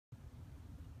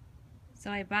So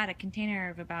I bought a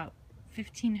container of about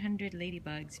 1,500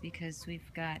 ladybugs because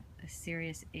we've got a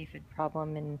serious aphid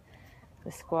problem in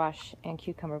the squash and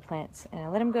cucumber plants. And I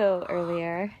let them go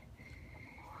earlier.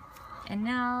 And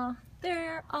now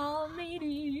they're all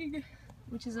mating,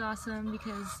 which is awesome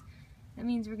because that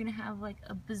means we're gonna have like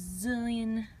a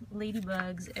bazillion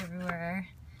ladybugs everywhere.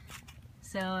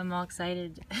 So I'm all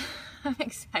excited. I'm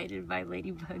excited by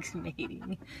ladybugs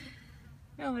mating.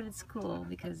 No, but it's cool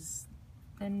because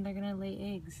then they're gonna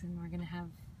lay eggs and we're gonna have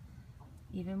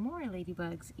even more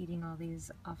ladybugs eating all these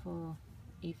awful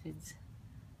aphids.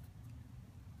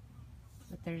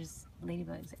 But there's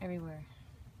ladybugs everywhere.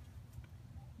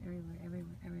 Everywhere,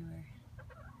 everywhere, everywhere.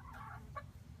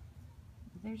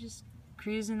 They're just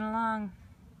cruising along.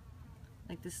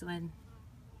 Like this one.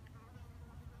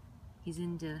 He's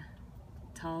into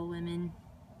tall women.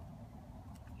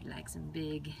 He likes them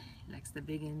big. He likes the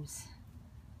big ones.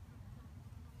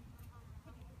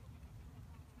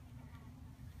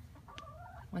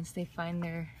 Once they find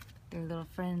their little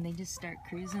friend, they just start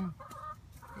cruising.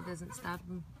 It doesn't stop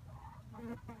them.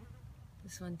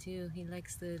 This one too, he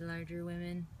likes the larger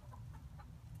women.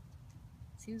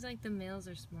 Seems like the males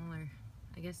are smaller.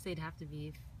 I guess they'd have to be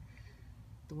if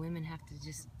the women have to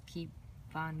just keep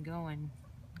on going,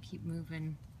 keep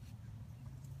moving.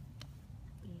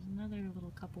 There's another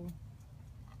little couple.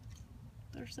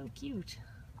 They're so cute.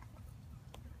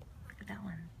 Look at that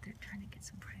one. They're trying to get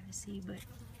some privacy, but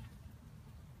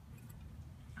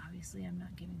obviously I'm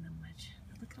not giving them much.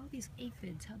 Look at all these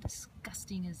aphids. How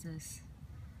disgusting is this?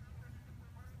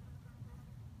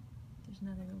 There's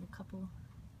another little couple.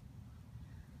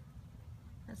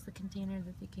 That's the container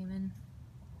that they came in.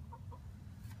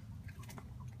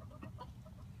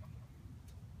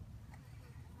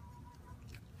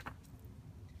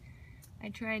 I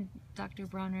tried Dr.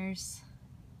 Bronner's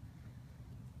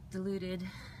diluted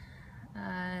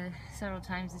several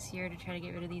times this year to try to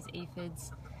get rid of these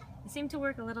aphids. It seemed to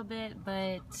work a little bit,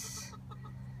 but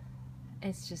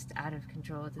it's just out of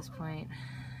control at this point.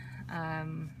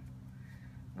 I'm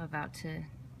about to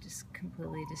just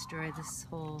completely destroy this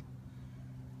whole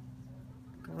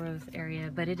growth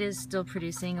area, but it is still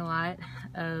producing a lot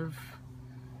of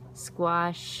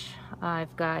squash.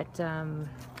 I've got the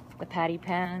patty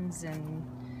pans and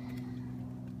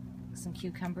some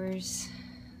cucumbers,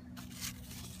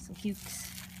 some cukes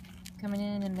coming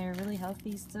in, and they're really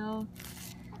healthy still.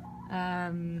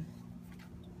 Oh,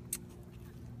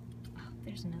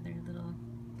 there's another little,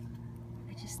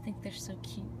 I just think they're so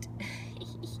cute.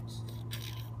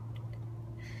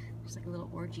 There's like a little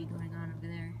orgy going on over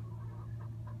there.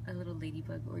 A little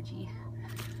ladybug orgy.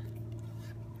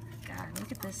 God,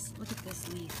 look at this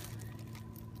leaf.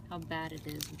 How bad it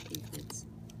is with aphids.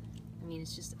 I mean,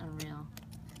 it's just unreal.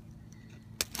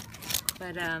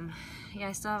 But yeah,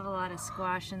 I still have a lot of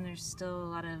squash and there's still a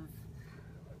lot of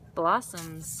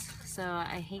blossoms. So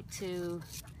I hate to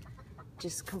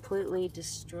just completely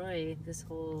destroy this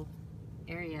whole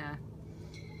area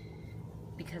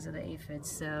because of the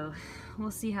aphids. So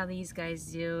we'll see how these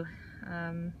guys do.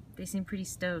 They seem pretty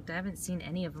stoked. I haven't seen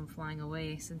any of them flying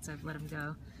away since I've let them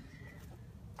go.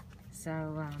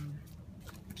 So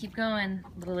keep going,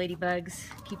 little ladybugs.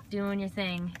 Keep doing your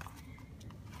thing.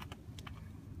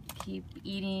 Keep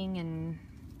eating and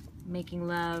making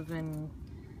love and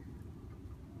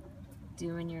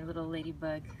doing your little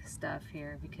ladybug stuff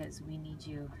here because we need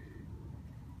you.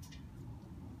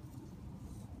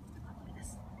 Look at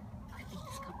this. I think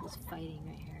this couple's fighting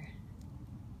right here.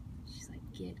 She's like,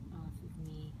 get off of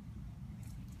me.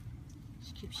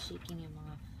 She keeps shaking him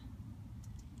off.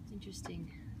 It's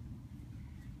interesting.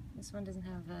 This one doesn't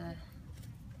have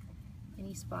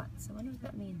any spots. I wonder what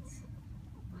that means.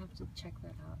 I'll have to check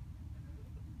that out.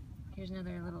 Here's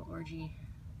another little orgy.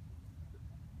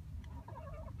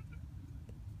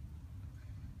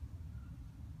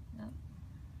 Oh.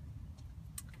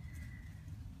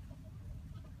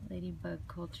 Ladybug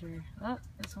culture. Oh,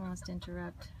 this one wants to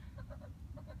interrupt.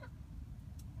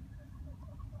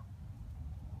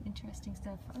 Interesting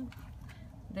stuff. Oh,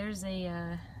 there's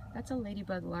a, that's a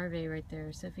ladybug larvae right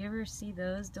there. So if you ever see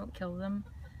those, don't kill them.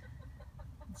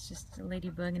 It's just a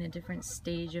ladybug in a different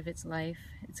stage of its life.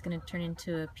 It's going to turn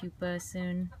into a pupa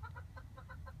soon.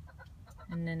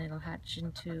 And then it'll hatch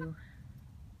into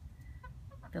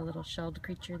the little shelled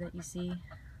creature that you see.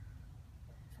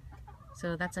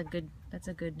 So that's a good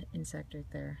insect right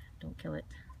there. Don't kill it.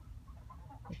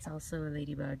 It's also a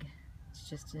ladybug. It's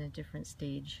just in a different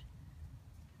stage.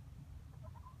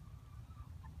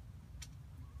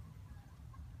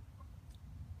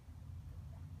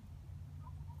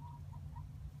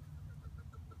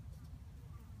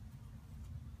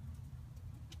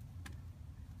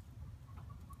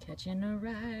 Catching a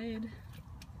ride.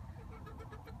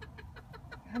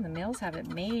 God, the males have it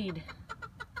made.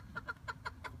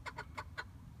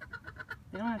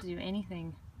 They don't have to do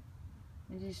anything.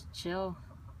 They just chill.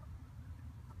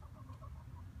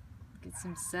 Get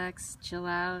some sex, chill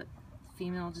out. The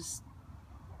female just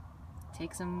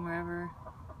takes them wherever.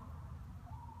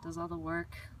 Does all the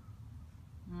work.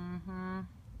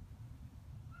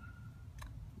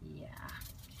 Yeah.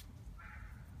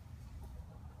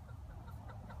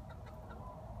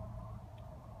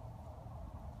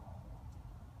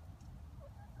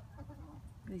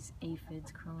 These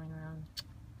aphids crawling around.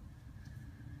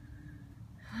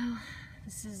 Well,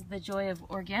 this is the joy of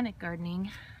organic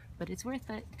gardening, but it's worth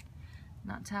it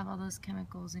not to have all those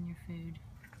chemicals in your food.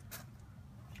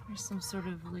 There's some sort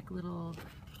of like little,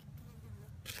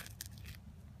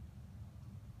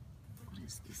 what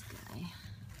is this guy?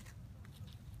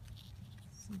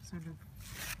 Some sort of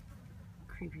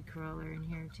creepy crawler in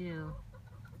here too,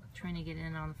 trying to get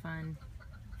in on the fun.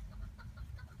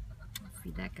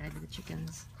 Feed that guy to the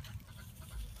chickens.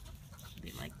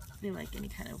 They like any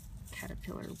kind of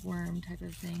caterpillar worm type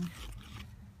of thing.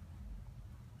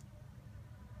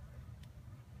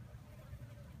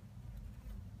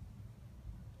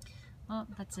 Well,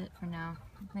 that's it for now.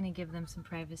 I'm gonna give them some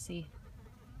privacy.